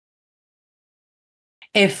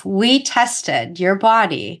If we tested your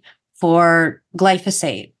body for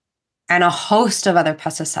glyphosate and a host of other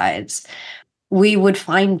pesticides, we would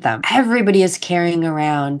find them. Everybody is carrying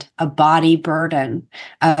around a body burden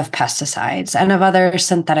of pesticides and of other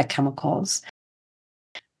synthetic chemicals.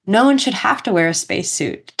 No one should have to wear a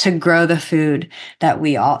spacesuit to grow the food that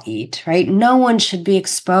we all eat, right? No one should be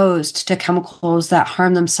exposed to chemicals that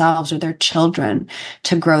harm themselves or their children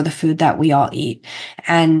to grow the food that we all eat.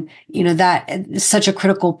 And, that is such a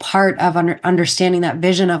critical part of understanding that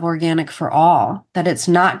vision of organic for all, that it's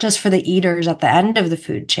not just for the eaters at the end of the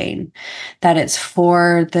food chain, that it's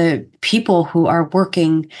for the people who are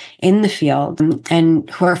working in the field and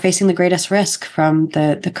who are facing the greatest risk from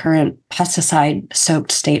the current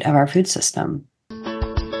pesticide-soaked state of our food system.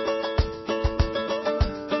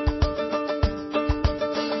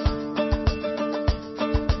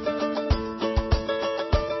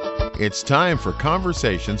 It's time for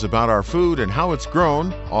conversations about our food and how it's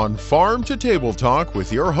grown on Farm to Table Talk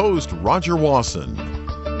with your host, Roger Wasson.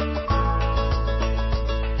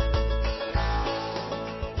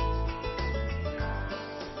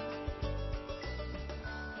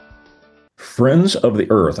 Friends of the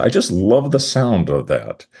Earth. I just love the sound of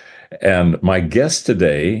that. And my guest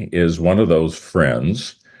today is one of those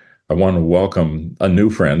friends. I want to welcome a new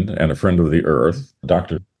friend and a friend of the Earth,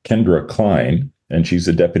 Dr. Kendra Klein, and she's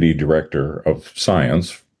the Deputy Director of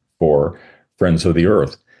Science for Friends of the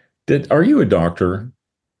Earth. Are you a doctor?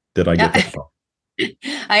 Did I get that wrong?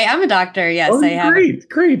 I am a doctor, yes. Oh, I have.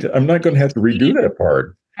 Great. I'm not going to have to redo that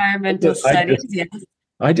part. Environmental studies, yes.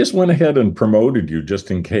 I just went ahead and promoted you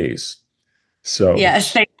just in case. So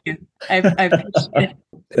yes, thank you. I appreciate it.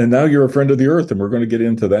 And now you're a friend of the Earth, and we're going to get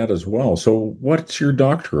into that as well. So what's your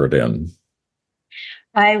doctorate in?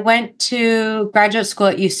 I went to graduate school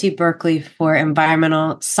at UC Berkeley for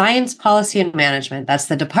environmental science, policy, and management. That's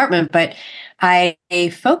the department. But I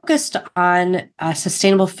focused on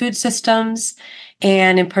sustainable food systems,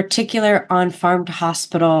 and in particular on farm to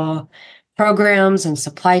hospital programs and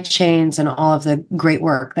supply chains and all of the great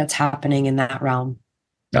work that's happening in that realm.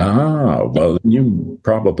 Ah, well, you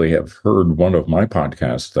probably have heard one of my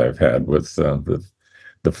podcasts I've had with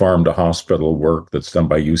the farm to hospital work that's done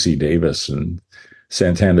by UC Davis and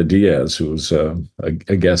Santana Diaz, who was a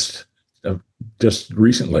guest just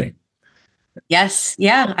recently. Yes.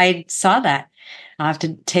 Yeah, I saw that. I'll have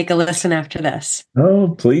to take a listen after this.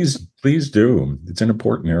 Oh, please do. It's an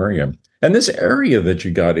important area. And this area that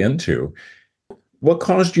you got into, what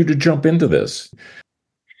caused you to jump into this?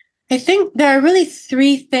 I think there are really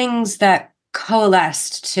three things that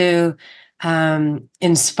coalesced to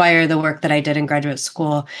inspire the work that I did in graduate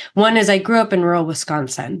school. One is I grew up in rural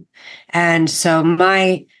Wisconsin. And so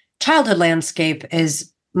my childhood landscape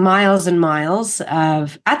is miles and miles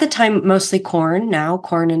of, at the time, mostly corn, now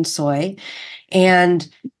corn and soy. And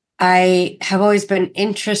I have always been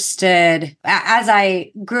interested, as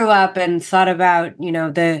I grew up and thought about,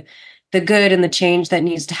 the good and the change that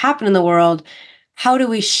needs to happen in the world, how do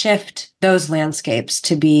we shift those landscapes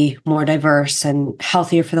to be more diverse and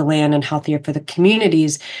healthier for the land and healthier for the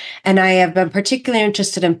communities? And I have been particularly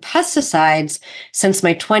interested in pesticides since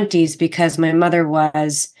my 20s because my mother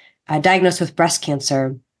was diagnosed with breast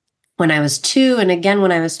cancer when I was 2 and again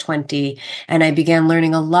when I was 20. And I began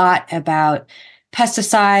learning a lot about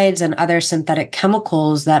pesticides and other synthetic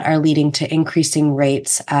chemicals that are leading to increasing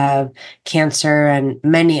rates of cancer and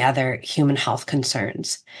many other human health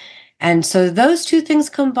concerns. And so those two things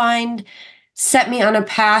combined set me on a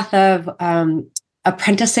path of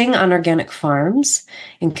apprenticing on organic farms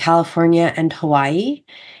in California and Hawaii.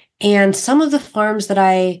 And some of the farms that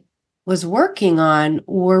I was working on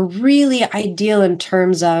were really ideal in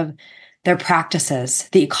terms of their practices,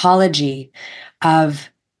 the ecology of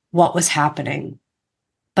what was happening.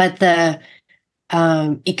 But the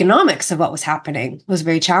economics of what was happening was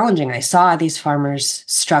very challenging. I saw these farmers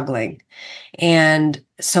struggling. And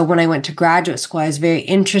so when I went to graduate school, I was very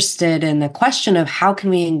interested in the question of how can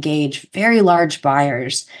we engage very large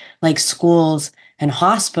buyers like schools and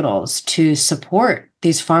hospitals to support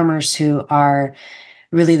these farmers who are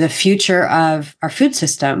really the future of our food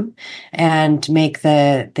system and make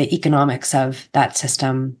the economics of that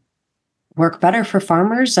system work better for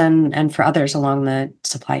farmers and for others along the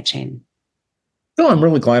supply chain. No, I'm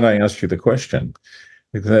really glad I asked you the question.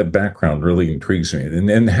 That background really intrigues me.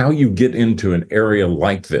 And how you get into an area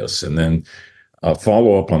like this and then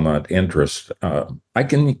follow up on that interest. I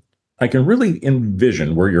can really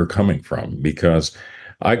envision where you're coming from because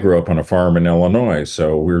I grew up on a farm in Illinois.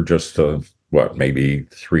 So we're just, maybe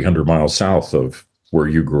 300 miles south of where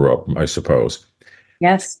you grew up, I suppose.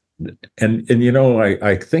 Yes. And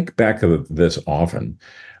I think back of this often.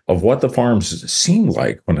 of what the farms seemed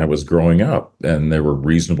like when I was growing up. And there were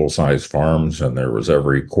reasonable sized farms, and there was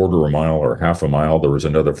every quarter a mile or half a mile, there was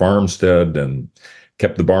another farmstead, and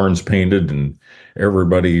kept the barns painted, and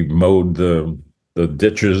everybody mowed the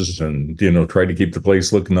ditches and, tried to keep the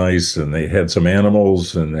place look nice. And they had some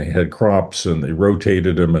animals and they had crops and they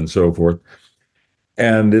rotated them and so forth.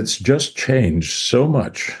 And it's just changed so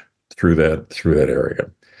much through that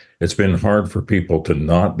area. It's been hard for people to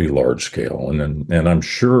not be large scale. And I'm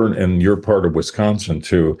sure in your part of Wisconsin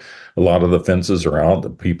too, a lot of the fences are out,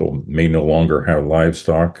 that people may no longer have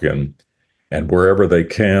livestock, and wherever they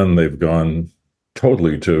can, they've gone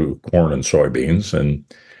totally to corn and soybeans and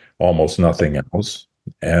almost nothing else.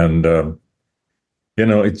 And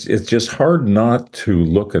it's just hard not to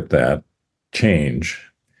look at that change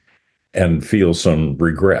and feel some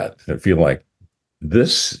regret and feel like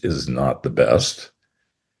this is not the best.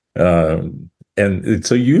 And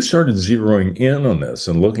so you started zeroing in on this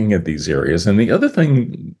and looking at these areas. And the other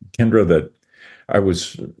thing, Kendra, that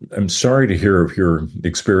I'm sorry to hear of your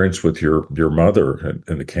experience with your mother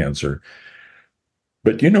and the cancer.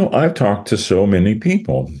 But, I've talked to so many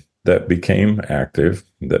people that became active,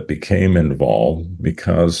 that became involved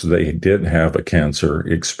because they did have a cancer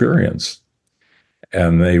experience.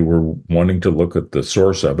 And they were wanting to look at the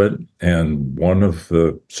source of it. And one of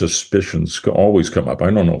the suspicions always come up,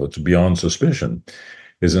 I don't know if it's beyond suspicion,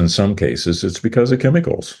 is in some cases it's because of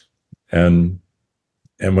chemicals. And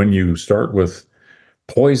when you start with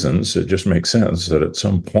poisons, it just makes sense that at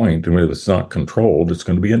some point, if it's not controlled, it's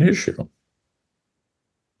going to be an issue.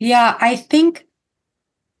 Yeah, I think,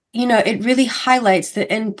 it really highlights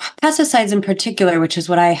that, and pesticides in particular, which is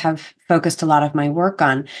what I have focused a lot of my work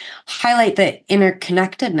on, highlight the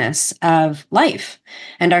interconnectedness of life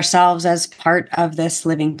and ourselves as part of this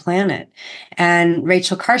living planet. And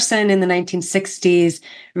Rachel Carson in the 1960s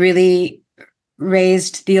really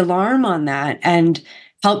raised the alarm on that and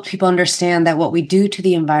helped people understand that what we do to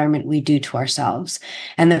the environment, we do to ourselves.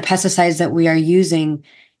 And the pesticides that we are using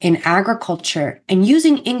in agriculture and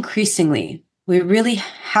using increasingly, we've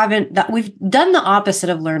done the opposite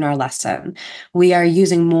of learn our lesson. We are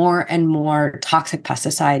using more and more toxic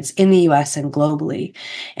pesticides in the US and globally.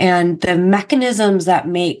 And the mechanisms that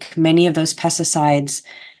make many of those pesticides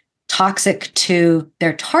toxic to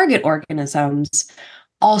their target organisms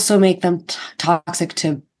also make them toxic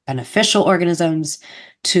to beneficial organisms,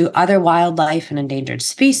 to other wildlife and endangered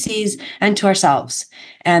species, and to ourselves.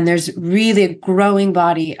 And there's really a growing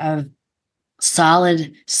body of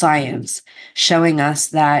solid science showing us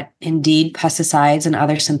that indeed pesticides and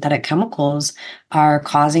other synthetic chemicals are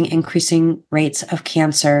causing increasing rates of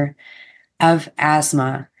cancer, of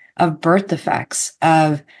asthma, of birth defects,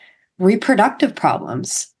 of reproductive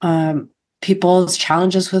problems, people's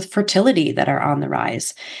challenges with fertility that are on the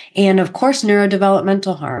rise, and of course,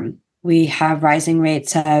 neurodevelopmental harm. We have rising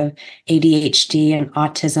rates of ADHD and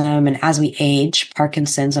autism, and as we age,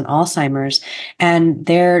 Parkinson's and Alzheimer's. And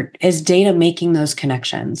there is data making those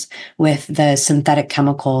connections with the synthetic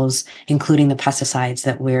chemicals, including the pesticides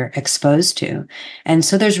that we're exposed to. And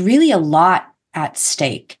so there's really a lot at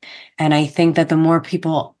stake. And I think that the more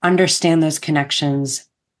people understand those connections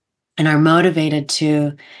and are motivated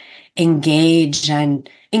to engage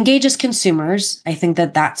as consumers, I think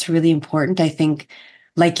that that's really important. I think,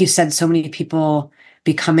 like you said, so many people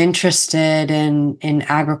become interested in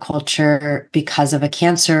agriculture because of a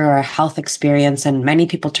cancer or a health experience, and many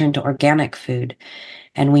people turn to organic food.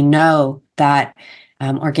 And we know that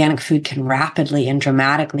organic food can rapidly and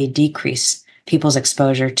dramatically decrease people's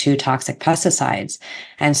exposure to toxic pesticides.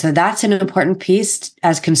 And so that's an important piece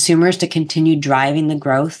as consumers to continue driving the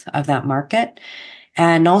growth of that market,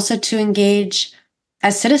 and also to engage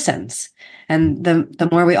as citizens. And the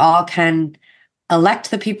more we all can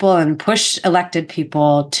elect the people and push elected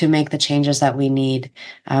people to make the changes that we need,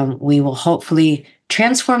 we will hopefully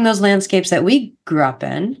transform those landscapes that we grew up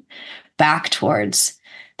in back towards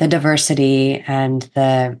the diversity and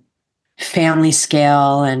the family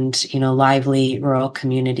scale and, lively rural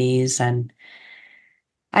communities. And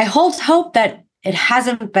I hope that it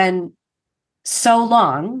hasn't been so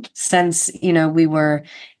long since, we were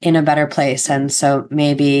in a better place. And so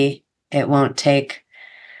maybe it won't take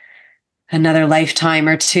another lifetime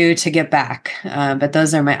or two to get back. But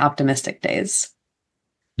those are my optimistic days.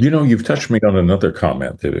 You've touched me on another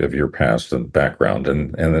comment of your past and background.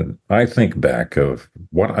 And I think back of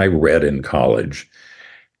what I read in college.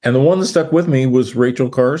 And the one that stuck with me was Rachel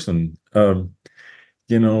Carson,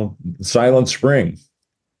 Silent Spring.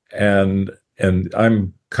 And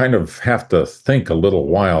I'm kind of have to think a little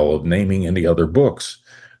while of naming any other books.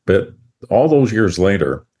 But all those years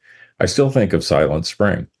later, I still think of Silent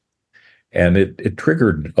Spring. And it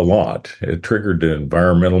triggered a lot. It triggered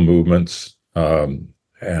environmental movements,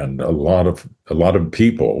 and a lot of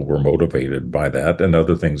people were motivated by that, and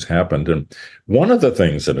other things happened. And one of the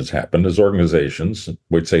things that has happened is organizations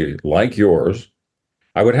would say, like yours.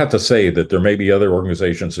 I would have to say that there may be other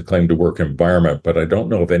organizations that claim to work environment, but I don't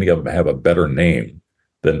know if any of them have a better name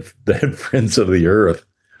than Friends of the Earth.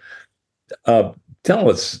 Uh,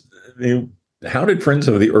 Tell us, how did Friends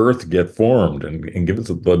of the Earth get formed, and give us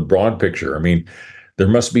the broad picture? I mean, there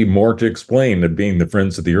must be more to explain than being the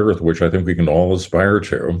Friends of the Earth, which I think we can all aspire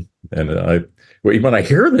to. And when I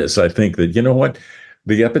hear this, I think that, you know what,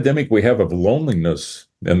 the epidemic we have of loneliness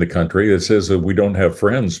in the country that says that we don't have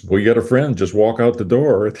friends. Well, you got a friend, just walk out the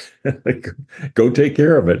door, go take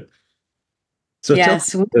care of it. So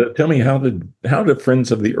Yes. tell me, how did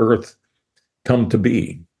Friends of the Earth come to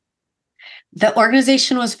be? The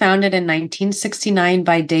organization was founded in 1969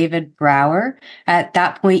 by David Brower. At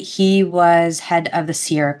that point, he was head of the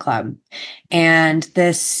Sierra Club. And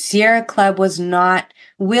the Sierra Club was not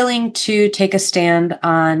willing to take a stand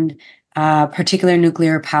on a particular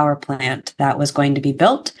nuclear power plant that was going to be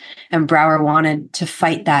built. And Brower wanted to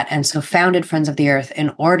fight that, and so founded Friends of the Earth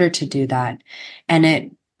in order to do that. And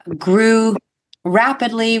it grew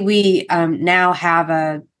rapidly. We now have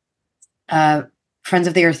a Friends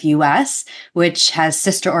of the Earth US, which has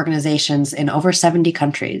sister organizations in over 70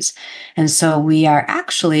 countries. And so we are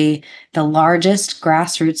actually the largest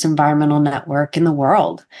grassroots environmental network in the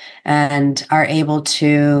world, and are able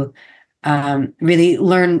to really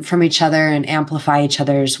learn from each other and amplify each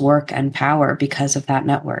other's work and power because of that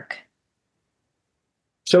network.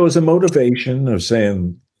 So, as a motivation of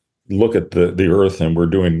saying, look at the Earth, and we're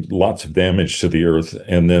doing lots of damage to the Earth,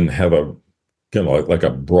 and then have a like a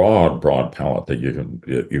broad palette that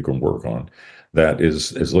you can work on, that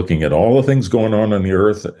is looking at all the things going on the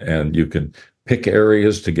Earth, and you can pick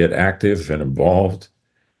areas to get active and involved.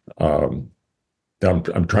 Um,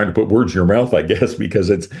 I'm trying to put words in your mouth, I guess, because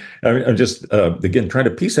I'm just again trying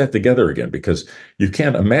to piece that together again, because you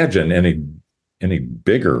can't imagine any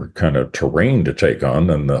bigger kind of terrain to take on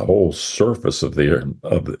than the whole surface of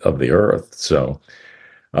the Earth. So,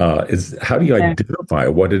 is how do you identify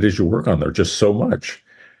what it is you work on? There's just so much.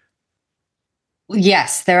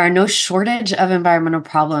 Yes, there are no shortage of environmental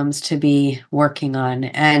problems to be working on.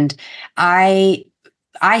 And I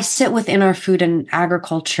sit within our food and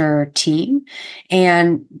agriculture team.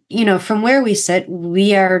 And, from where we sit,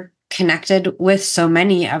 we are connected with so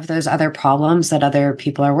many of those other problems that other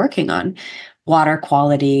people are working on: water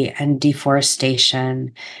quality and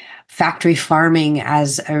deforestation, factory farming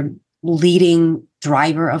as a leading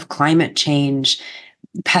driver of climate change,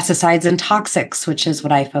 pesticides and toxics, which is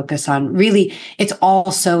what I focus on. Really, it's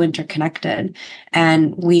all so interconnected.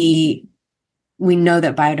 And we know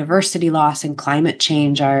that biodiversity loss and climate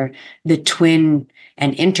change are the twin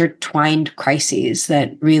and intertwined crises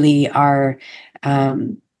that really are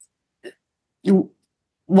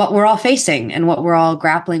what we're all facing and what we're all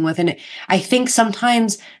grappling with. And I think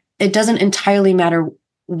sometimes it doesn't entirely matter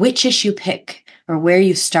which issue pick or where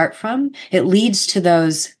you start from, it leads to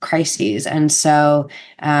those crises. And so,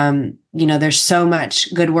 there's so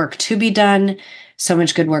much good work to be done, so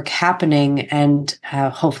much good work happening, and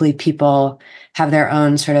hopefully people have their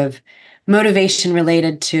own sort of motivation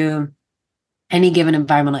related to any given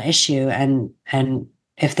environmental issue. And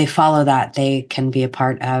if they follow that, they can be a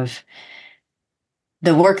part of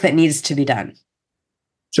the work that needs to be done.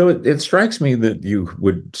 So it strikes me that you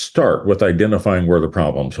would start with identifying where the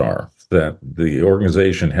problems are, that the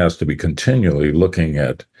organization has to be continually looking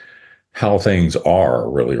at how things are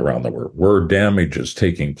really around the world, where damage is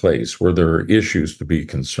taking place, where there are issues to be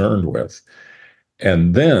concerned with.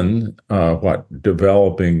 And then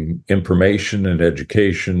developing information and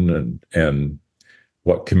education, and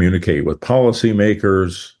communicate with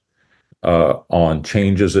policymakers on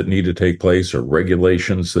changes that need to take place or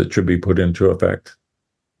regulations that should be put into effect.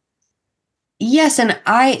 Yes, and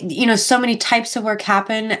so many types of work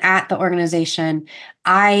happen at the organization.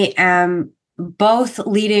 I am both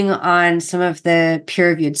leading on some of the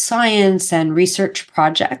peer-reviewed science and research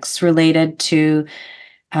projects related to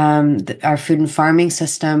our food and farming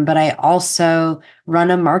system, but I also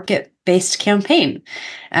run a market-based campaign.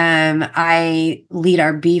 I lead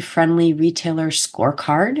our bee-friendly retailer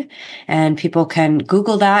scorecard, and people can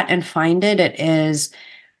Google that and find it. It is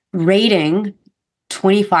rating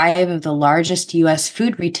 25 of the largest US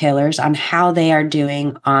food retailers on how they are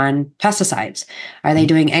doing on pesticides. Are they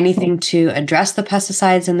doing anything to address the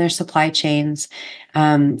pesticides in their supply chains?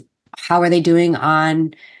 How are they doing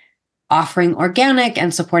on offering organic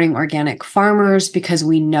and supporting organic farmers because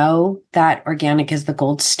we know that organic is the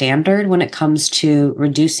gold standard when it comes to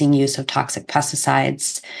reducing use of toxic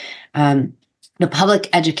pesticides. The public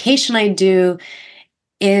education I do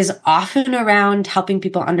is often around helping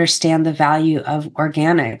people understand the value of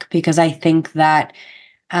organic, because I think that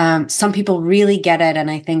some people really get it,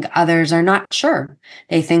 and I think others are not sure.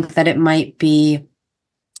 They think that it might be,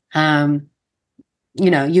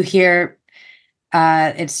 you hear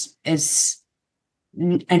it's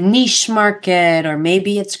a niche market, or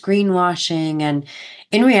maybe it's greenwashing, and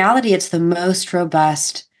in reality, it's the most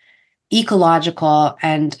robust ecological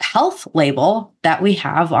and health label that we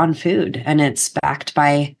have on food, and it's backed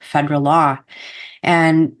by federal law.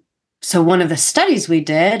 And so one of the studies we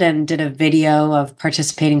did, and did a video of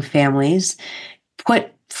participating families,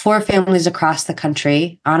 put 4 families across the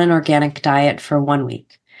country on an organic diet for 1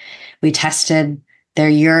 week. We tested their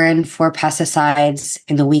urine for pesticides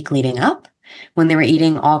in the week leading up, when they were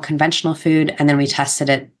eating all conventional food, and then we tested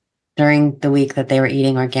it during the week that they were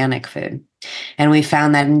eating organic food. And we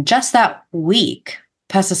found that in just that week,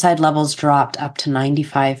 pesticide levels dropped up to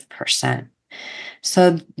 95%.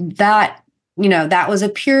 So that was a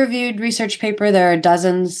peer-reviewed research paper. There are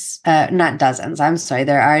not dozens, I'm sorry,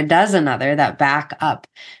 there are a dozen other that back up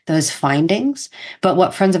those findings. But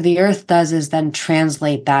what Friends of the Earth does is then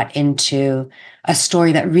translate that into a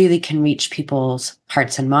story that really can reach people's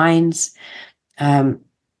hearts and minds,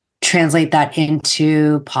 translate that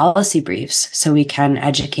into policy briefs so we can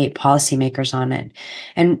educate policymakers on it,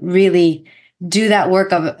 and really do that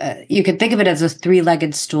work of, you could think of it as a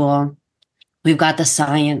 3-legged stool. We've got the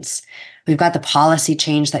science, we've got the policy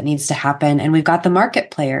change that needs to happen, and we've got the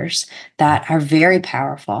market players that are very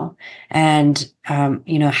powerful. And,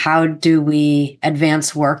 how do we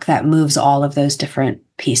advance work that moves all of those different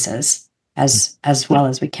pieces as well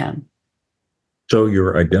as we can? So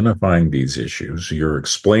you're identifying these issues, you're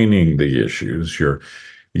explaining the issues,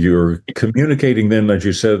 you're communicating them, as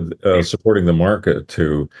you said, supporting the market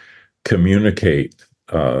to communicate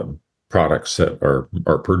products that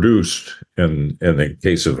are produced in the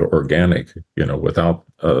case of organic, without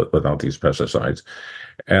these pesticides,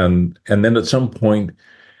 and then at some point,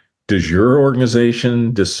 does your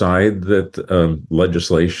organization decide that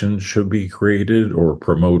legislation should be created or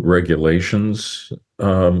promote regulations?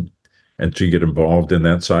 And so you get involved in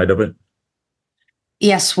that side of it?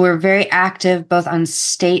 Yes, we're very active both on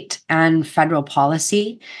state and federal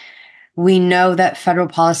policy. We know that federal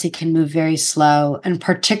policy can move very slow, and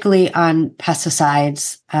particularly on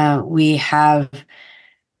pesticides.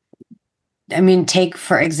 Take,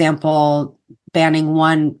 for example, banning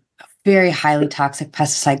one very highly toxic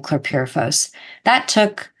pesticide, chlorpyrifos. That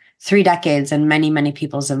took 3 decades and many, many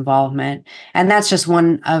people's involvement. And that's just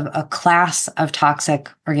one of a class of toxic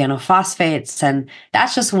organophosphates. And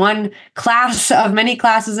that's just one class of many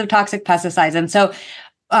classes of toxic pesticides. And so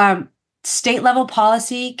state level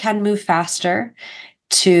policy can move faster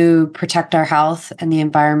to protect our health and the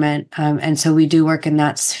environment. And so we do work in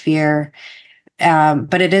that sphere.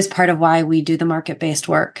 But it is part of why we do the market-based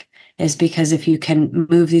work, is because if you can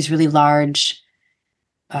move these really large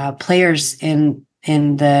players in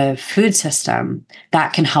the food system,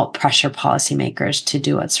 that can help pressure policymakers to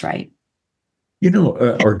do what's right.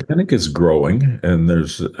 Organic is growing, and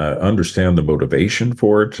there's understand the motivation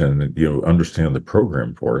for it, and understand the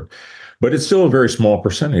program for it, but it's still a very small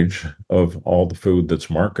percentage of all the food that's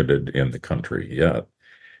marketed in the country yet.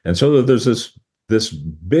 And so there's this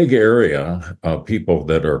big area of people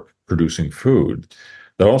that are producing food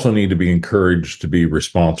that also need to be encouraged to be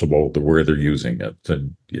responsible to where they're using it.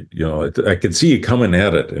 And, I could see you coming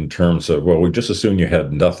at it in terms of, well, we just assume you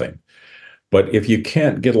had nothing. But if you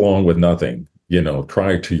can't get along with nothing,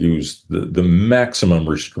 try to use the maximum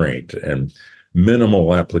restraint and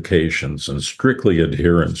minimal applications and strictly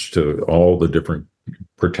adherence to all the different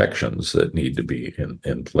protections that need to be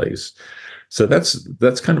in place. So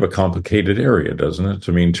that's kind of a complicated area, doesn't it?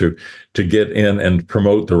 I mean, to get in and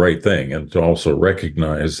promote the right thing, and to also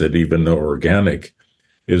recognize that even though organic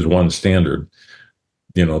is one standard,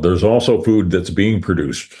 there's also food that's being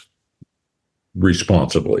produced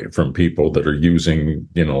responsibly from people that are using,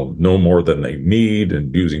 no more than they need,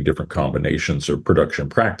 and using different combinations of production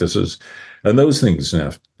practices. And those things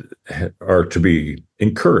are to be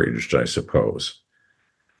encouraged, I suppose.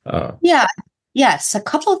 Yeah. Yes, a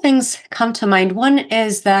couple of things come to mind. One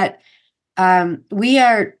is that we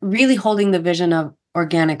are really holding the vision of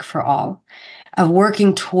organic for all, of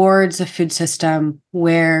working towards a food system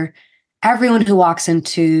where everyone who walks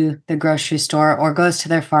into the grocery store or goes to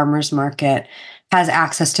their farmer's market has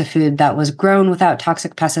access to food that was grown without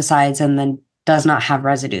toxic pesticides and then does not have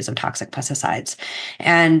residues of toxic pesticides.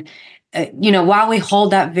 And while we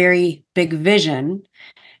hold that very big vision,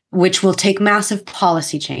 which will take massive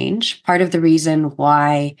policy change, part of the reason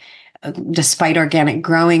why, despite organic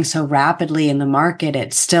growing so rapidly in the market,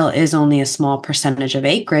 it still is only a small percentage of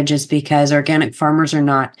acreage, is because organic farmers are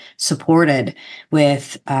not supported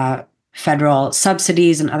with federal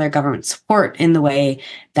subsidies and other government support in the way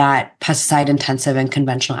that pesticide intensive and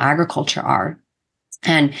conventional agriculture are.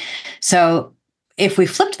 And so if we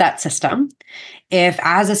flipped that system, if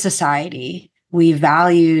as a society we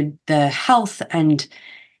valued the health and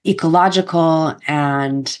ecological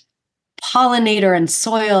and pollinator and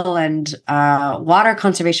soil and water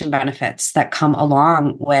conservation benefits that come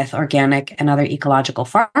along with organic and other ecological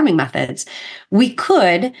farming methods, we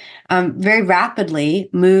could very rapidly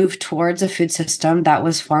move towards a food system that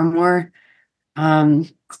was far more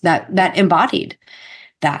that embodied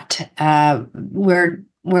that.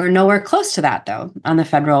 We're nowhere close to that, though, on the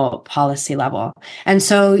federal policy level. And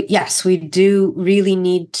so, yes, we do really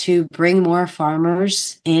need to bring more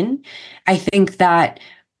farmers in. I think that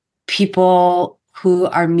people who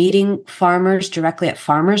are meeting farmers directly at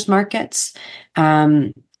farmers markets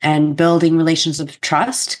and building relations of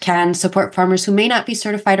trust can support farmers who may not be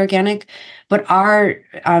certified organic, but are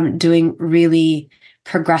doing really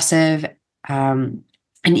progressive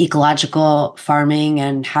and ecological farming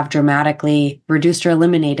and have dramatically reduced or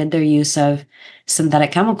eliminated their use of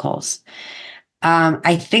synthetic chemicals.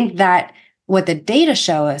 I think that what the data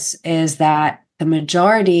show us is that the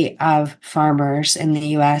majority of farmers in the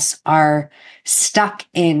US are stuck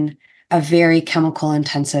in a very chemical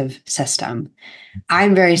intensive system.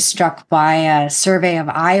 I'm very struck by a survey of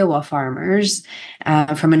Iowa farmers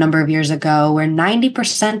from a number of years ago, where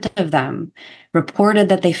 90% of them reported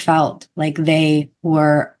that they felt like they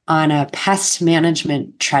were on a pest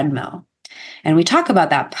management treadmill. And we talk about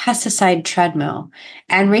that pesticide treadmill.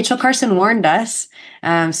 And Rachel Carson warned us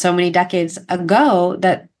so many decades ago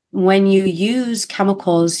that when you use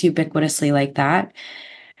chemicals ubiquitously like that,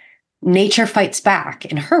 nature fights back,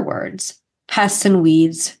 in her words. Pests and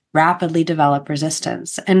weeds rapidly develop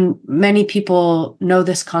resistance. And many people know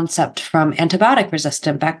this concept from antibiotic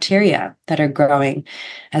resistant bacteria that are growing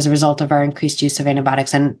as a result of our increased use of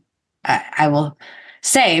antibiotics. And I will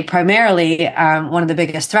say primarily one of the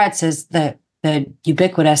biggest threats is the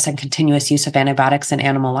ubiquitous and continuous use of antibiotics in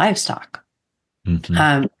animal livestock.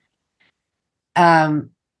 Mm-hmm.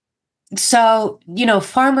 So,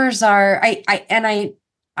 farmers are,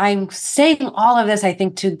 I'm saying all of this, I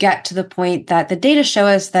think, to get to the point that the data show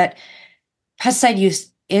us that pesticide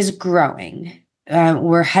use is growing.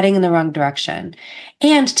 We're heading in the wrong direction.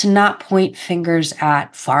 And to not point fingers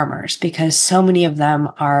at farmers, because so many of them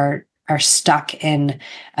are stuck in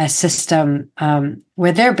a system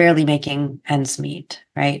where they're barely making ends meet,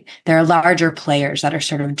 right? There are larger players that are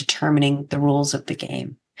sort of determining the rules of the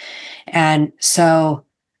game. And so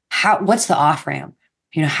what's the off-ramp?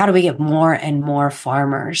 How do we get more and more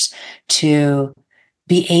farmers to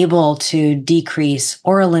be able to decrease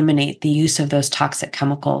or eliminate the use of those toxic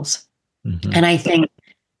chemicals? Mm-hmm. And I think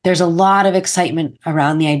there's a lot of excitement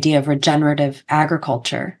around the idea of regenerative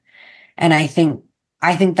agriculture. And I think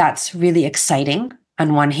that's really exciting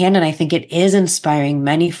on one hand. And I think it is inspiring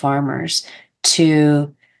many farmers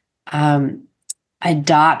to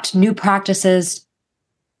adopt new practices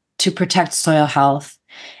to protect soil health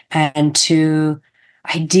and to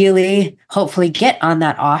ideally, hopefully, get on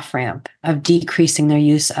that off-ramp of decreasing their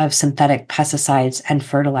use of synthetic pesticides and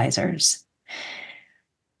fertilizers.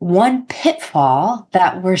 One pitfall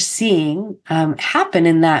that we're seeing happen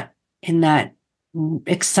in that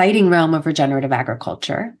exciting realm of regenerative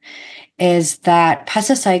agriculture is that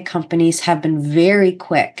pesticide companies have been very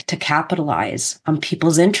quick to capitalize on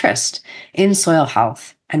people's interest in soil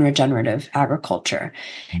health and regenerative agriculture,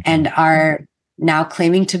 and are now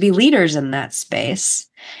claiming to be leaders in that space.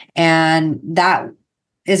 And that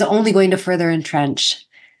is only going to further entrench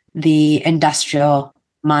the industrial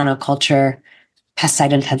monoculture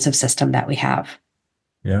pesticide intensive system that we have.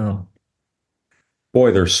 Yeah.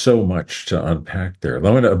 Boy, there's so much to unpack there. I'm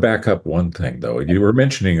going to back up one thing, though. You were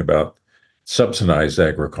mentioning about subsidized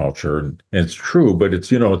agriculture, and it's true, but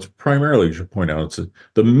it's primarily, you should point out,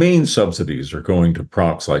 the main subsidies are going to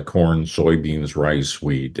crops like corn, soybeans, rice,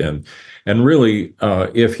 wheat, and really,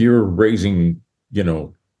 if you're raising,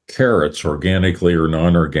 carrots organically or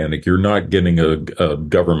non-organic, you're not getting a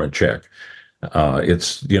government check.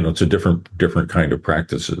 It's a different kind of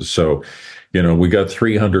practices. So, we got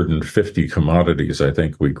 350 commodities, I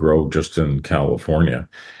think, we grow just in California.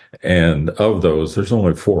 And of those, there's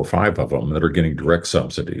only 4 or 5 of them that are getting direct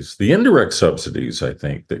subsidies. The indirect subsidies, I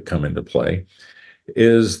think, that come into play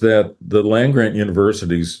is that the land grant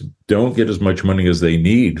universities don't get as much money as they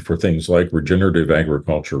need for things like regenerative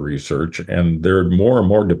agriculture research, and they're more and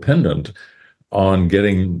more dependent on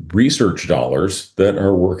getting research dollars that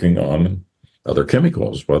are working on other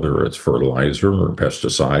chemicals, whether it's fertilizer or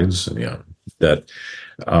pesticides. That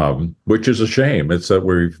which is a shame. It's that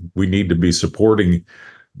we need to be supporting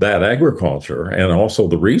that agriculture and also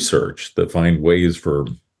the research that find ways for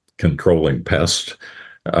controlling pests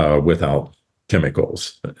without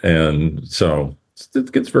chemicals. And so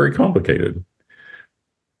it gets very complicated.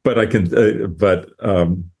 But again,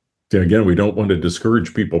 we don't want to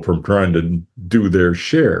discourage people from trying to do their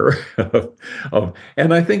share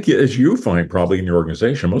and I think, as you find probably in your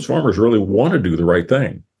organization, most farmers really want to do the right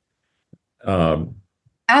thing.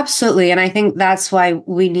 Absolutely. And I think that's why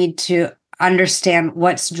we need to understand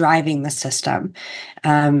what's driving the system.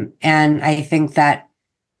 And I think that,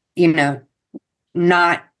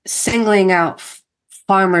 not singling out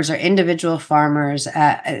farmers or individual farmers,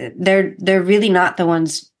 they're really not the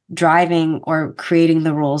ones driving or creating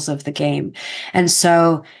the rules of the game. And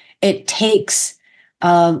so it takes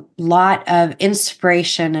a lot of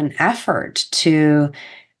inspiration and effort to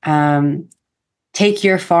take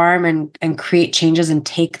your farm and create changes and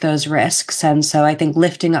take those risks. And so I think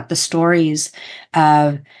lifting up the stories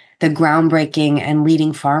of the groundbreaking and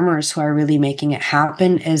leading farmers who are really making it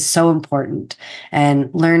happen is so important, and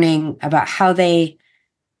learning about how they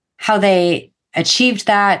achieved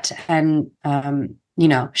that, and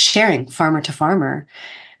sharing farmer to farmer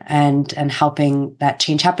and helping that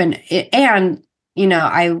change happen.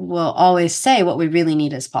 I will always say what we really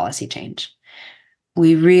need is policy change.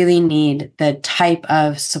 We really need the type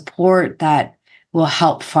of support that will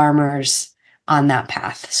help farmers on that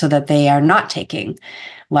path so that they are not taking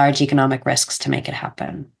large economic risks to make it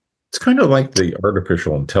happen. It's kind of like the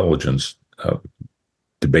artificial intelligence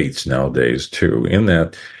debates nowadays, too, in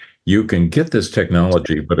that you can get this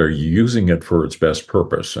technology, but are you using it for its best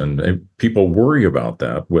purpose? And people worry about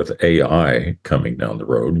that with AI coming down the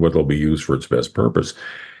road, whether it'll be used for its best purpose.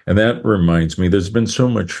 And that reminds me, there's been so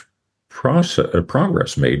much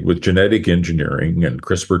progress made with genetic engineering and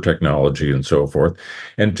CRISPR technology and so forth.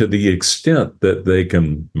 And to the extent that they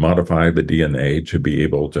can modify the DNA to be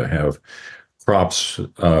able to have crops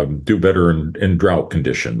do better in drought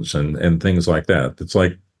conditions and things like that, it's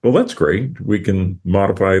like, well, that's great. We can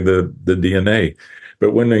modify the DNA.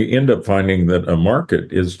 But when they end up finding that a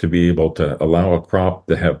market is to be able to allow a crop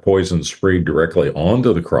to have poison sprayed directly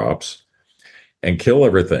onto the crops and kill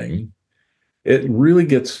everything, it really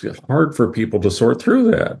gets hard for people to sort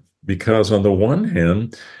through that, because on the one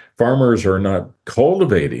hand, farmers are not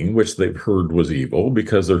cultivating, which they've heard was evil,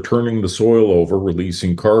 because they're turning the soil over,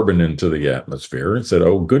 releasing carbon into the atmosphere, and said,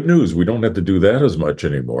 oh, good news, we don't have to do that as much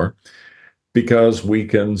anymore, because we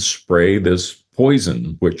can spray this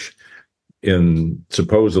poison, which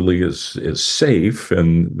supposedly is safe,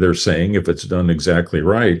 and they're saying if it's done exactly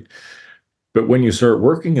right. But when you start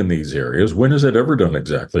working in these areas, when is it ever done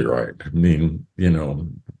exactly right? I mean,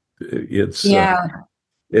 it's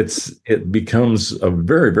it becomes a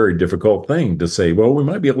very, very difficult thing to say, well, we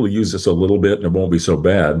might be able to use this a little bit and it won't be so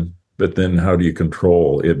bad. But then how do you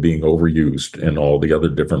control it being overused and all the other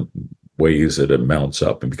different ways that it mounts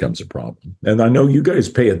up and becomes a problem? And I know you guys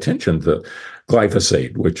pay attention to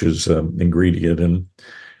glyphosate, which is an ingredient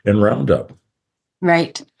in Roundup.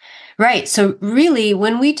 Right. Right. So really,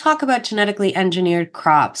 when we talk about genetically engineered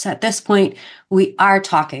crops, at this point, we are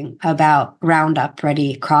talking about Roundup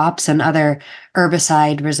ready crops and other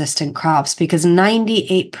herbicide resistant crops, because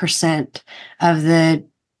 98% of the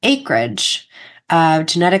acreage of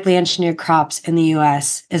genetically engineered crops in the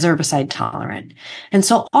US is herbicide tolerant. And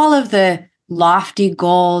so all of the lofty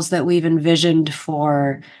goals that we've envisioned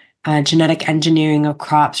for genetic engineering of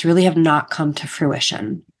crops really have not come to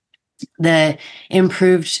fruition. The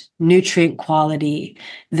improved nutrient quality,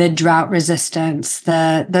 the drought resistance,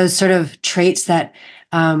 those sort of traits that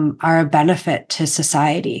are a benefit to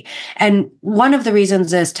society. And one of the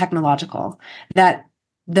reasons is technological, that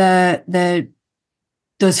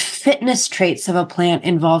those fitness traits of a plant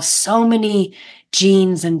involve so many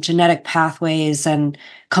genes and genetic pathways and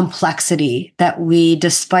complexity that we,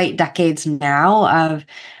 despite decades now of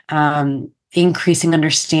increasing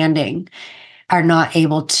understanding, are not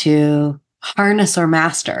able to harness or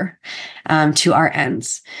master to our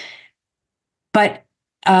ends. But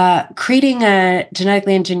creating a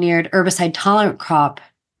genetically engineered herbicide tolerant crop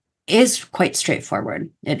is quite straightforward.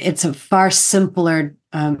 It's a far simpler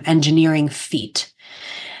engineering feat.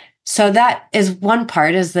 So that is one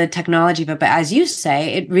part, is the technology. But as you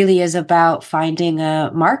say, it really is about finding a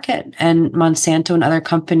market. And Monsanto and other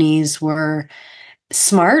companies were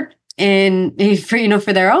smart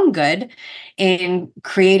for their own good in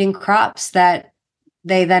creating crops that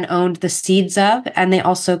they then owned the seeds of, and they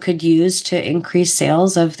also could use to increase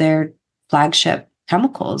sales of their flagship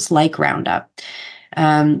chemicals like Roundup.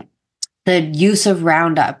 The use of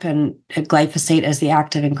Roundup and glyphosate as the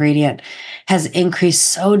active ingredient has increased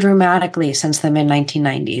so dramatically since the mid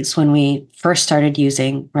 1990s when we first started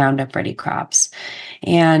using Roundup Ready crops.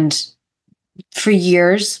 And for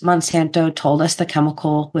years, Monsanto told us the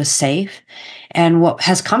chemical was safe. And what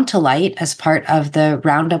has come to light as part of the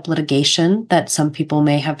Roundup litigation that some people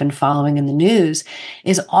may have been following in the news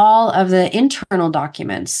is all of the internal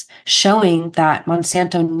documents showing that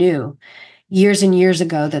Monsanto knew years and years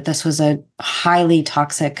ago that this was a highly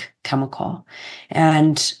toxic chemical.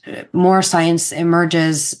 And more science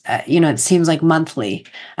emerges, it seems like monthly,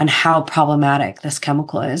 on how problematic this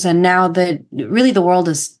chemical is. And now really the world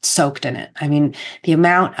is soaked in it. I mean, the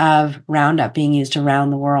amount of Roundup being used around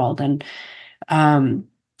the world, and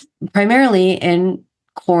primarily in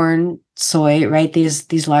corn, soy, right?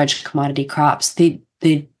 These large commodity crops, the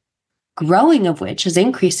growing of which is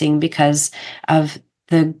increasing because of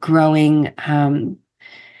the growing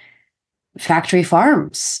factory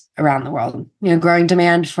farms around the world, growing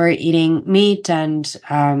demand for eating meat. And,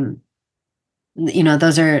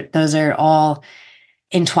 those are all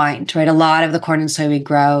entwined, right? A lot of the corn and soy we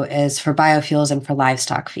grow is for biofuels and for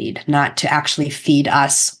livestock feed, not to actually feed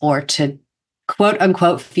us or to quote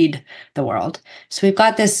unquote feed the world. So we've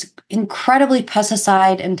got this incredibly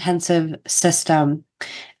pesticide intensive system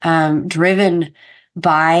driven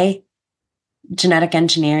by genetic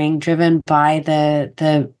engineering, driven by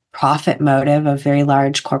the profit motive of very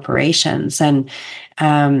large corporations. And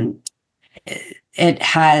it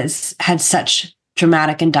has had such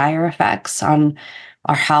dramatic and dire effects on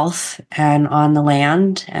our health and on the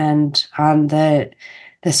land and on the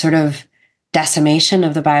sort of decimation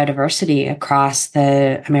of the biodiversity across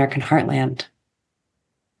the American heartland.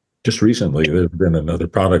 Just recently, there's been another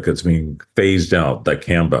product that's being phased out,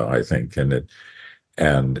 dicamba, I think, and a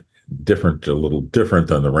little different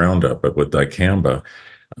than the Roundup, but with dicamba,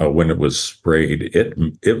 when it was sprayed,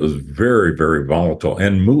 it was very, very volatile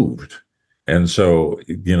and moved. And so,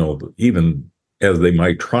 even as they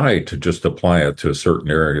might try to just apply it to a certain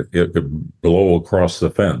area, it could blow across the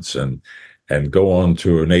fence and go on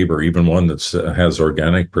to a neighbor, even one that has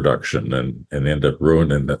organic production, and end up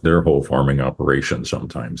ruining their whole farming operation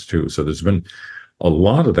sometimes too. So there's been a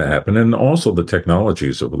lot of that happen. And also the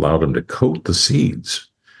technologies have allowed them to coat the seeds.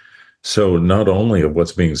 So not only of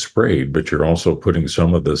what's being sprayed, but you're also putting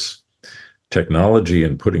some of this technology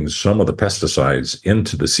and putting some of the pesticides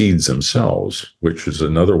into the seeds themselves, which is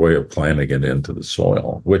another way of planting it into the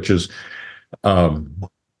soil, which is,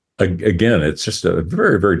 again, it's just a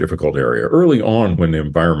very, very difficult area. Early on, when the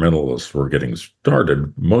environmentalists were getting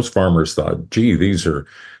started, most farmers thought, gee, these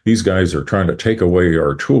guys are trying to take away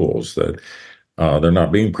our tools, that they're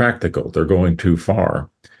not being practical. They're going too far.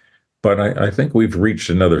 But I think we've reached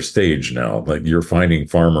another stage now. Like, you're finding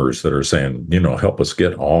farmers that are saying, help us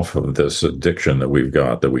get off of this addiction that we've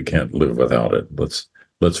got, that we can't live without it.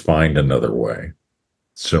 Let's find another way.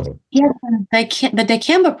 So yeah, the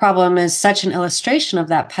dicamba problem is such an illustration of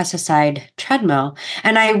that pesticide treadmill.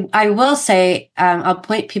 And I will say, I'll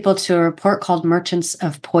point people to a report called Merchants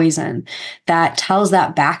of Poison that tells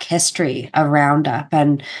that back history of Roundup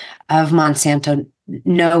and of Monsanto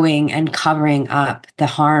knowing and covering up the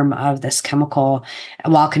harm of this chemical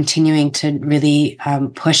while continuing to really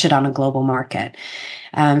push it on a global market.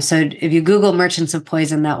 So if you Google Merchants of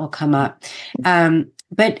Poison, that will come up.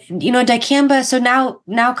 But dicamba. So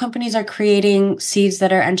now companies are creating seeds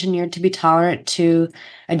that are engineered to be tolerant to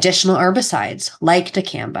additional herbicides like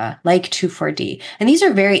dicamba, like 2,4-D, and these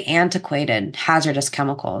are very antiquated, hazardous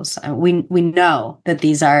chemicals. We know that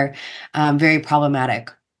these are very problematic.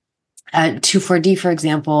 2,4-D, for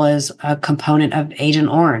example, is a component of Agent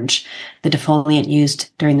Orange, the defoliant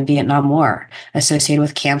used during the Vietnam War, associated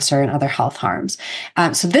with cancer and other health harms.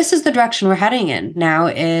 So this is the direction we're heading in now,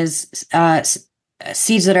 is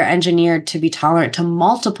seeds that are engineered to be tolerant to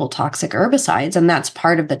multiple toxic herbicides. And that's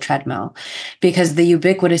part of the treadmill, because the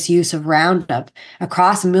ubiquitous use of Roundup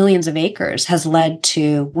across millions of acres has led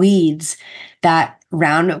to weeds that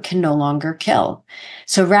Roundup can no longer kill.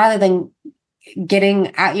 So rather than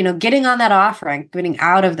getting on that off ramp, getting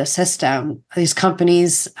out of the system, these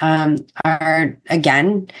companies are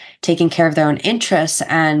again taking care of their own interests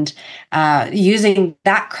and using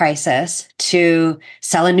that crisis to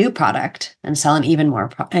sell a new product and sell an even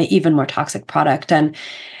more toxic product. And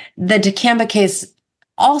the dicamba case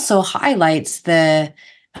also highlights the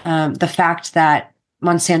fact that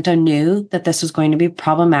Monsanto knew that this was going to be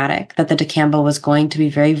problematic, that the dicamba was going to be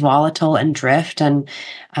very volatile and drift and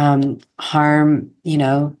harm,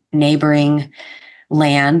 neighboring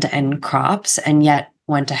land and crops, and yet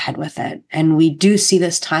went ahead with it. And we do see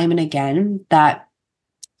this time and again that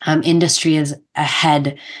industry is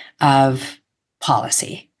ahead of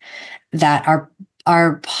policy, that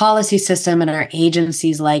our policy system and our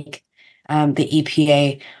agencies like the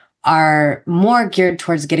EPA are more geared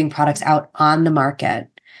towards getting products out on the market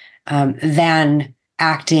than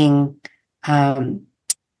acting,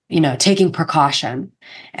 taking precaution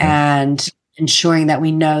and ensuring that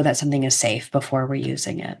we know that something is safe before we're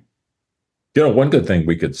using it. One good thing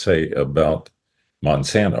we could say about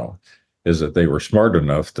Monsanto is that they were smart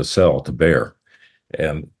enough to sell to Bayer,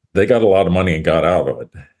 and they got a lot of money and got out of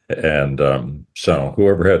it. And so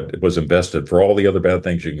whoever was invested, for all the other bad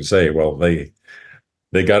things you can say, well, they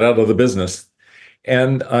got out of the business.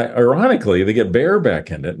 And ironically, they get Bayer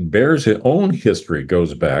back in it. And Bayer's own history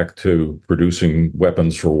goes back to producing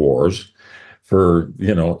weapons for wars, for,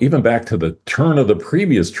 even back to the turn of the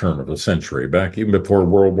previous turn of the century, back even before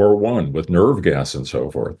World War I, with nerve gas and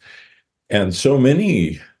so forth. And so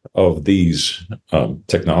many of these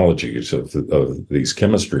technologies, of these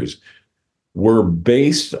chemistries, were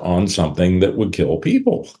based on something that would kill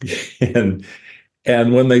people.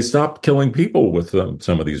 And when they stopped killing people with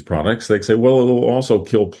some of these products, they say, well, it'll also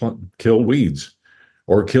kill weeds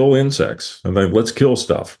or kill insects. And then let's kill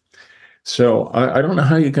stuff. So I don't know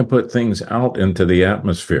how you can put things out into the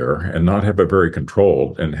atmosphere and not have it very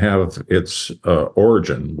controlled and have its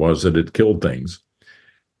origin was that it killed things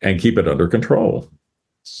and keep it under control.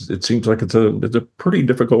 It seems like it's a pretty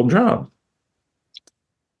difficult job.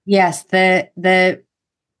 Yes,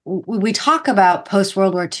 we talk about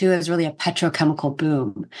post-World War II as really a petrochemical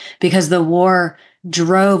boom because the war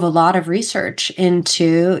drove a lot of research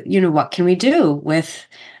into, what can we do with,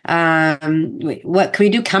 what can we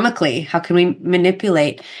do chemically? How can we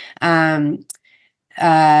manipulate the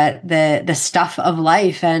stuff of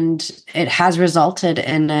life? And it has resulted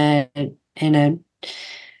in a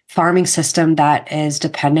farming system that is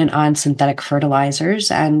dependent on synthetic fertilizers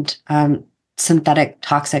and synthetic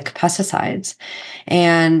toxic pesticides.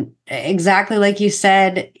 And exactly like you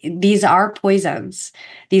said, these are poisons.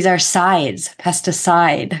 These are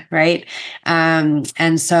pesticide, right?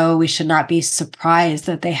 And so we should not be surprised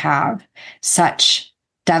that they have such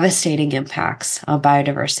devastating impacts on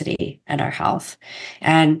biodiversity and our health.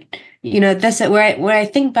 And, this where I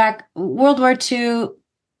think back, World War II,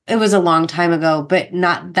 it was a long time ago, but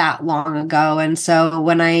not that long ago. And so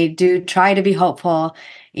when I do try to be hopeful,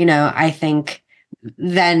 I think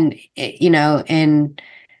then, in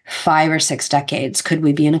 5 or 6 decades, could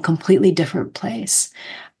we be in a completely different place?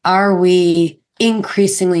 Are we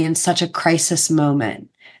increasingly in such a crisis moment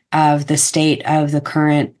of the state of the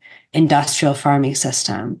current industrial farming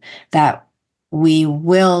system that we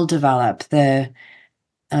will develop the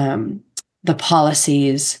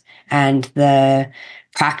policies and the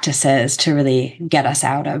practices to really get us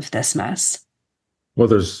out of this mess? Well,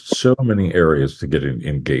 there's so many areas to get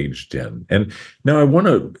engaged in, and now I want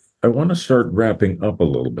to start wrapping up a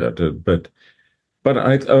little bit, but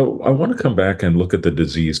I want to come back and look at the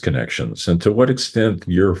disease connections and to what extent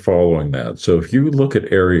you're following that. So if you look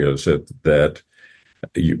at areas that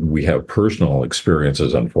we have personal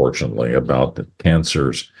experiences, unfortunately, about the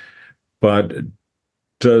cancers, but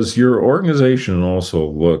does your organization also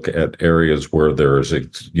look at areas where there is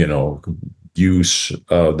use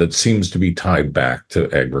that seems to be tied back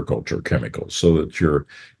to agriculture chemicals, so that you're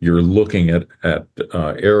looking at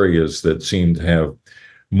areas that seem to have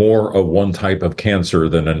more of one type of cancer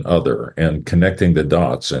than another and connecting the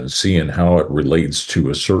dots and seeing how it relates to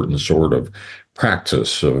a certain sort of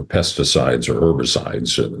practice of pesticides or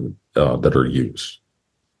herbicides that are used?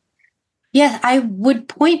 Yeah, I would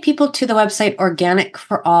point people to the website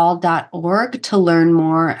organicforall.org to learn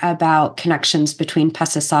more about connections between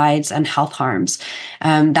pesticides and health harms.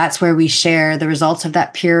 That's where we share the results of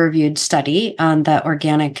that peer-reviewed study on the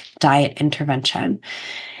organic diet intervention.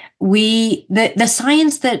 The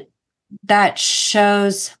science that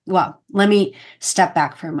shows, well, let me step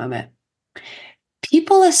back for a moment.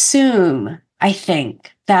 People assume, I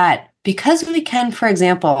think, that because we can, for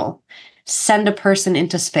example, send a person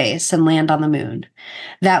into space and land on the moon,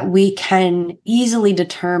 that we can easily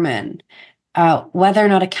determine whether or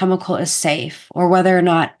not a chemical is safe or whether or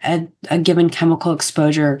not a given chemical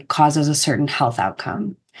exposure causes a certain health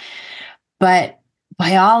outcome. But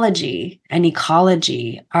biology and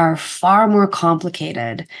ecology are far more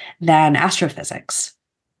complicated than astrophysics.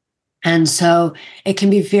 And so it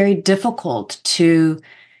can be very difficult to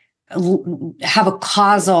have a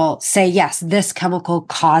causal, say, yes, this chemical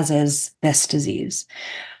causes this disease.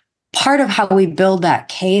 Part of how we build that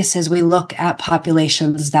case is we look at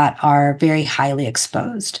populations that are very highly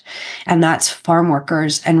exposed, and that's farm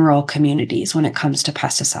workers and rural communities when it comes to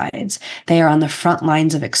pesticides. They are on the front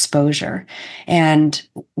lines of exposure, and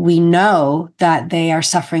we know that they are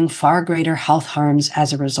suffering far greater health harms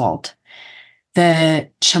as a result. The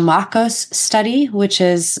Chamacos study, which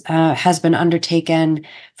has been undertaken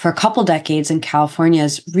for a couple decades in California,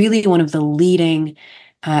 is really one of the leading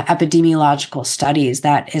epidemiological studies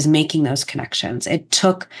that is making those connections. It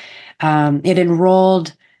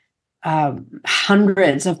enrolled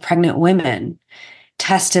hundreds of pregnant women,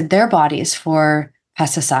 tested their bodies for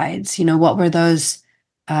pesticides. What were those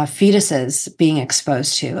fetuses being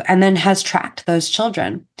exposed to, and then has tracked those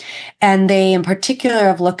children. And they, in particular,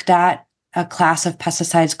 have looked at a class of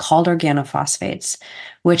pesticides called organophosphates,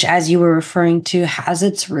 which, as you were referring to, has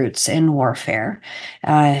its roots in warfare.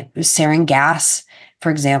 Sarin gas, for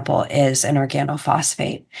example, is an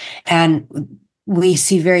organophosphate. And we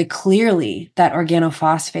see very clearly that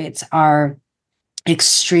organophosphates are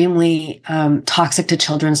extremely toxic to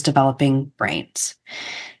children's developing brains.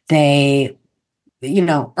 They,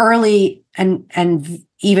 early and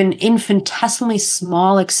even infinitesimally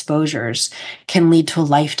small exposures can lead to a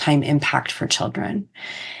lifetime impact for children.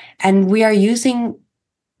 And we are using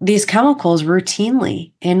these chemicals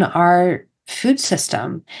routinely in our food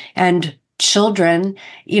system. And children,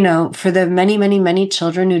 for the many, many, many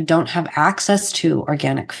children who don't have access to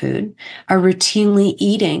organic food, are routinely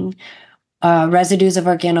eating residues of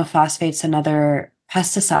organophosphates and other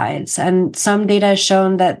pesticides. And some data has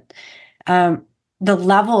shown that the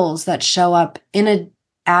levels that show up in an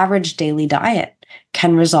average daily diet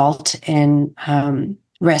can result in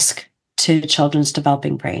risk to children's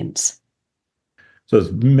developing brains. So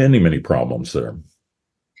there's many, many problems there.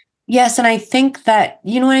 Yes, and I think that,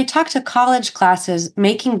 when I talk to college classes,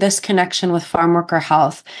 making this connection with farm worker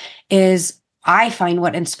health is, I find,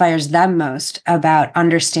 what inspires them most about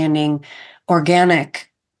understanding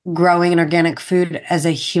organic growing and organic food as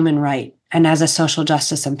a human right and as a social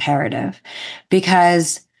justice imperative,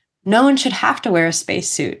 because no one should have to wear a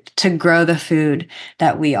spacesuit to grow the food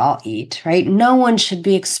that we all eat, right? No one should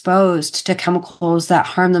be exposed to chemicals that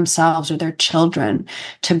harm themselves or their children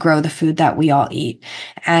to grow the food that we all eat.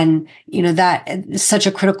 And, that is such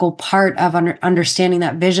a critical part of understanding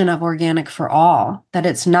that vision of organic for all, that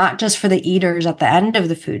it's not just for the eaters at the end of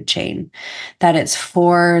the food chain, that it's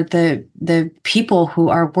for the people who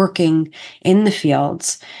are working in the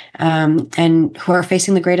fields and who are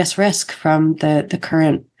facing the greatest risk from the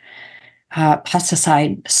current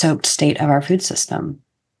pesticide-soaked state of our food system.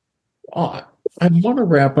 I want to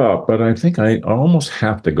wrap up, but I think I almost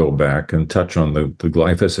have to go back and touch on the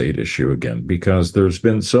glyphosate issue again, because there's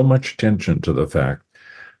been so much attention to the fact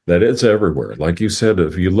that it's everywhere. Like you said,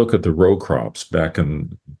 if you look at the row crops back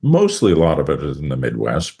in, mostly a lot of it is in the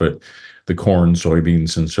Midwest, but the corn,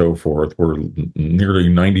 soybeans, and so forth were nearly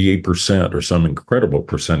 98% or some incredible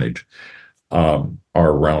percentage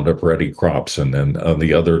are Roundup Ready crops, and then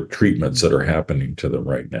the other treatments that are happening to them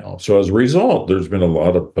right now. So as a result, there's been a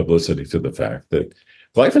lot of publicity to the fact that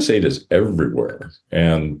glyphosate is everywhere.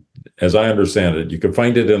 And as I understand it, you can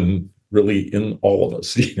find it in all of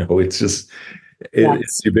us. It's just,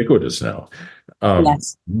 it's ubiquitous now.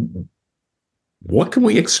 Yes. What can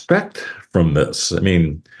we expect from this? I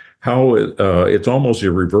mean, how it's almost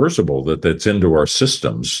irreversible that that's into our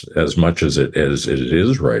systems as much as it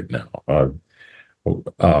is right now.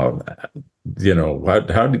 How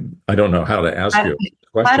do I don't know how to ask you a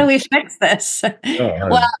question. How do we fix this?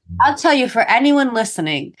 Well, I'll tell you, for anyone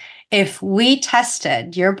listening, if we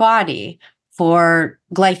tested your body for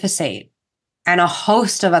glyphosate and a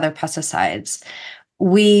host of other pesticides,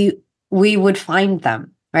 we would find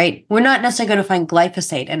them. Right? We're not necessarily going to find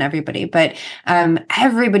glyphosate in everybody, but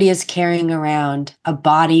everybody is carrying around a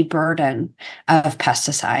body burden of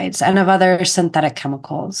pesticides and of other synthetic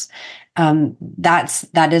chemicals.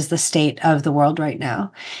 That is the state of the world right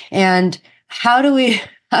now. And how do we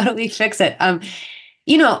fix it?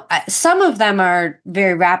 Some of them are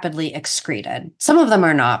very rapidly excreted. Some of them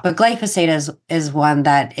are not, but glyphosate is one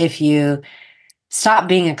that, if you stop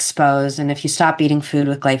being exposed and if you stop eating food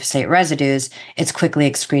with glyphosate residues, it's quickly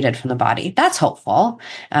excreted from the body. That's hopeful.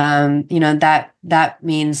 That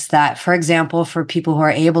means that, for example, for people who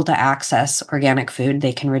are able to access organic food,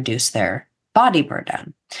 they can reduce their body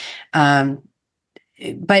burden.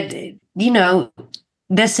 But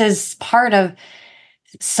this is part of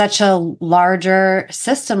such a larger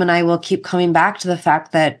system, and I will keep coming back to the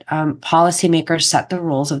fact that policymakers set the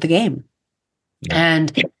rules of the game. Yeah.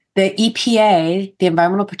 And the EPA, the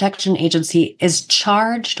Environmental Protection Agency, is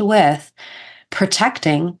charged with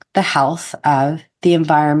protecting the health of the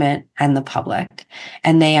environment and the public.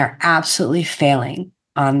 And they are absolutely failing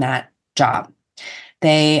on that job.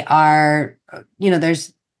 They are,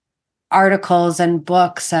 there's articles and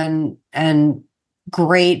books and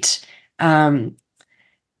great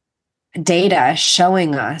data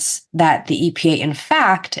showing us that the EPA, in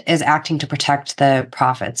fact, is acting to protect the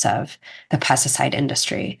profits of the pesticide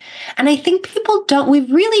industry. And I think we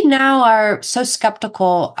really now are so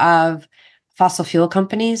skeptical of fossil fuel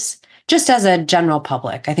companies, just as a general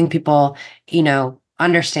public. I think people,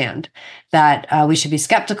 understand that we should be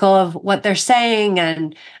skeptical of what they're saying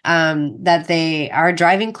and that they are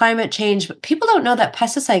driving climate change. But people don't know that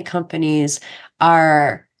pesticide companies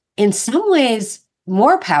are, in some ways,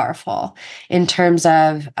 more powerful in terms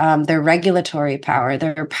of their regulatory power,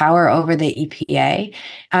 their power over the EPA,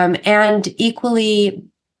 and equally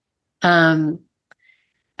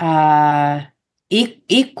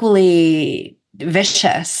equally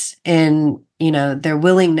vicious in their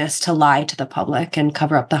willingness to lie to the public and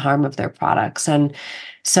cover up the harm of their products. And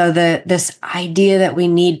so this idea that we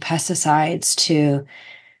need pesticides to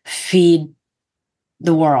feed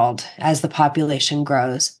the world as the population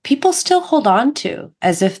grows, people still hold on to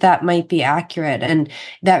as if that might be accurate. And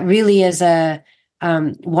that really is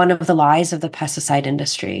one of the lies of the pesticide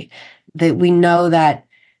industry, that we know that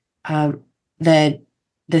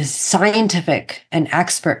the scientific and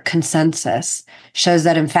expert consensus shows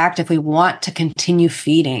that, in fact, if we want to continue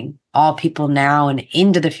feeding all people now and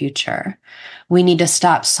into the future, we need to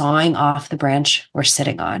stop sawing off the branch we're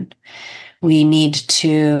sitting on. We need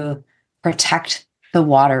to protect the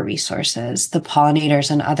water resources, the pollinators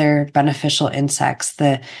and other beneficial insects,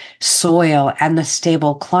 the soil, and the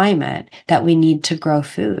stable climate that we need to grow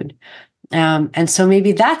food. And so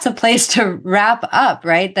maybe that's a place to wrap up,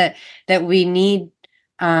 right? That we need,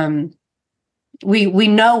 we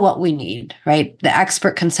know what we need, right? The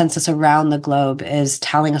expert consensus around the globe is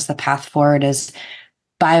telling us the path forward is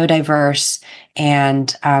biodiverse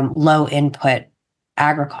and low input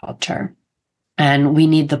agriculture. And we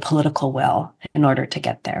need the political will in order to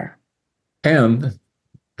get there. And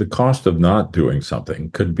the cost of not doing something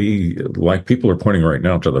could be, like people are pointing right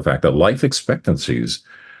now to the fact that life expectancies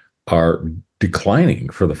are declining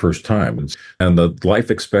for the first time. And the life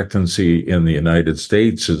expectancy in the United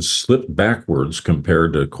States has slipped backwards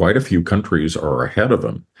compared to quite a few countries are ahead of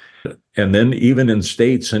them. And then even in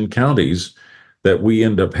states and counties that we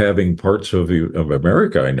end up having parts of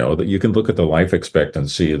America, I know that you can look at the life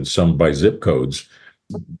expectancy and some by zip codes.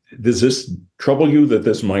 Does this trouble you that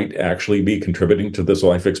this might actually be contributing to this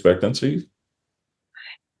life expectancy?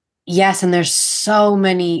 Yes, and there's so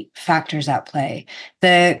many factors at play.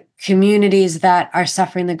 The communities that are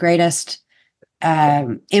suffering the greatest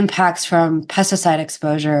impacts from pesticide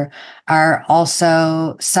exposure are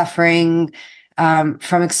also suffering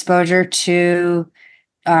from exposure to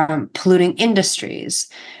polluting industries,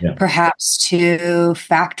 perhaps to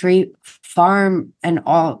factory farm and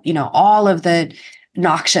all of the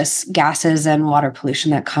noxious gases and water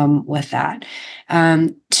pollution that come with that,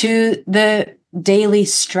 to the daily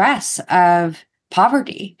stress of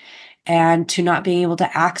poverty and to not being able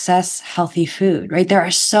to access healthy food, right? There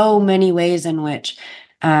are so many ways in which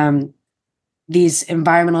these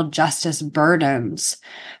environmental justice burdens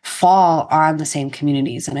fall on the same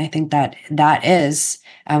communities. And I think that is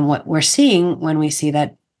what we're seeing when we see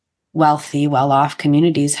that wealthy, well-off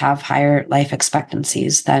communities have higher life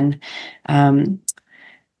expectancies than,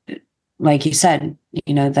 like you said,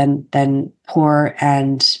 than poor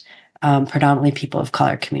and predominantly people of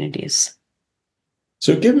color communities.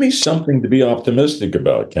 So give me something to be optimistic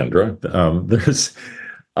about, Kendra.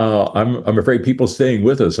 I'm afraid people staying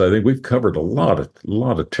with us, I think we've covered a lot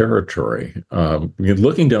of territory.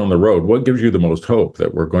 Looking down the road, what gives you the most hope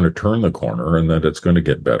that we're going to turn the corner and that it's going to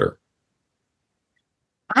get better?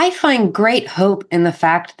 I find great hope in the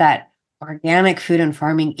fact that organic food and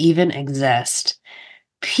farming even exist.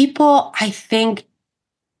 People, I think,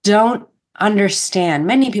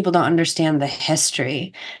 many people don't understand the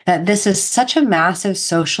history, that this is such a massive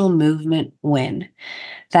social movement win,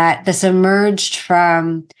 that this emerged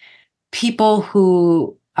from people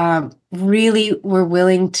who really were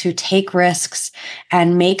willing to take risks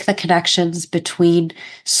and make the connections between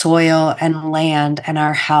soil and land and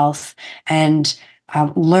our health, and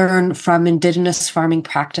learn from indigenous farming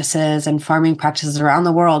practices and farming practices around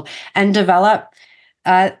the world, and develop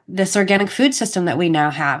this organic food system that we now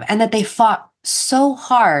have, and that they fought so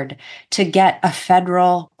hard to get a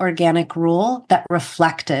federal organic rule that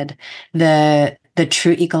reflected the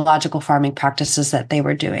true ecological farming practices that they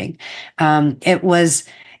were doing. It was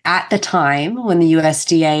at the time when the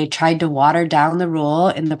USDA tried to water down the rule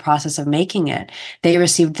in the process of making it, they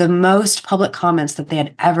received the most public comments that they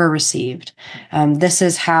had ever received. This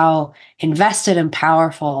is how invested and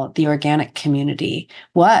powerful the organic community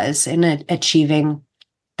was in achieving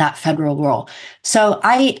that federal rule. So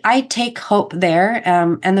I take hope there,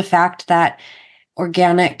 and the fact that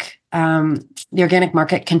the organic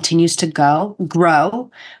market continues to grow.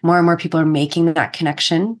 More and more people are making that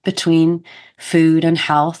connection between food and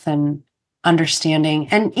health and understanding.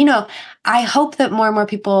 And, I hope that more and more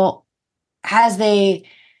people, as they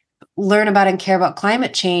learn about and care about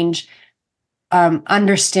climate change,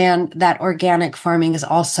 understand that organic farming is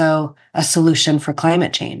also a solution for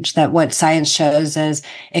climate change, that what science shows is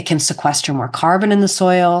it can sequester more carbon in the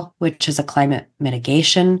soil, which is a climate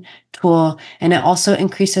mitigation tool. And it also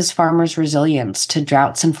increases farmers' resilience to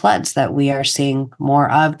droughts and floods that we are seeing more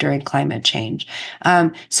of during climate change.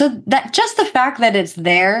 So that just the fact that it's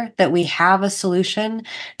there, that we have a solution,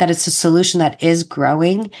 that it's a solution that is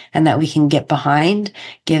growing and that we can get behind,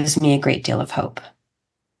 gives me a great deal of hope.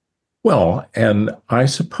 Well, and I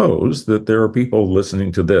suppose that there are people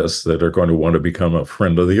listening to this that are going to want to become a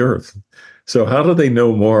friend of the earth. So how do they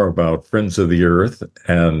know more about Friends of the Earth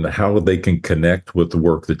and how they can connect with the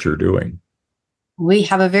work that you're doing? We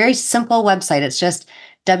have a very simple website. It's just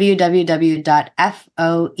www.foe.org.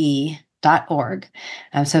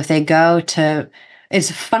 So if they go to, it's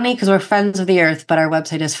funny because we're Friends of the Earth, but our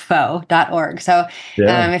website is foe.org. So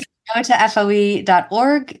if go to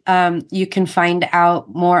foe.org, you can find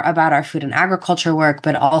out more about our food and agriculture work,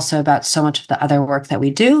 but also about so much of the other work that we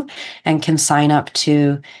do, and can sign up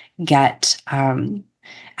to get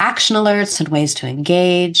action alerts and ways to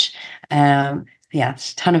engage.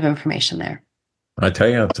 It's a ton of information there. I tell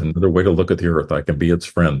you, it's another way to look at the earth. I can be its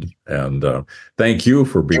friend. And thank you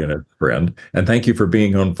for being its friend. And thank you for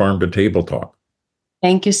being on Farm to Table Talk.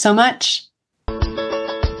 Thank you so much.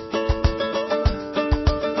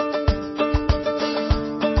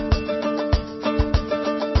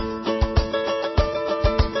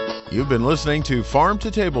 You've been listening to Farm to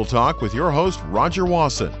Table Talk with your host, Roger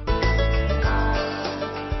Wasson.